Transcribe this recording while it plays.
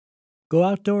Go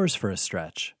outdoors for a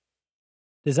stretch.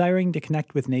 Desiring to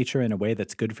connect with nature in a way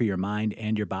that's good for your mind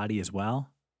and your body as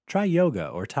well? Try yoga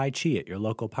or Tai Chi at your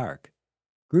local park.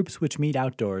 Groups which meet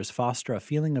outdoors foster a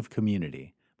feeling of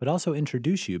community, but also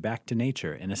introduce you back to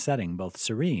nature in a setting both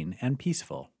serene and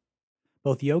peaceful.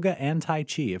 Both yoga and Tai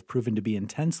Chi have proven to be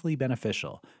intensely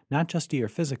beneficial, not just to your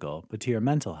physical, but to your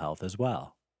mental health as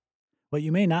well. What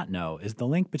you may not know is the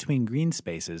link between green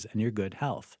spaces and your good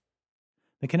health.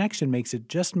 The connection makes it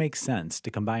just make sense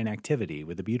to combine activity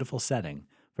with a beautiful setting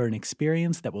for an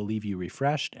experience that will leave you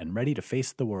refreshed and ready to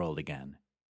face the world again.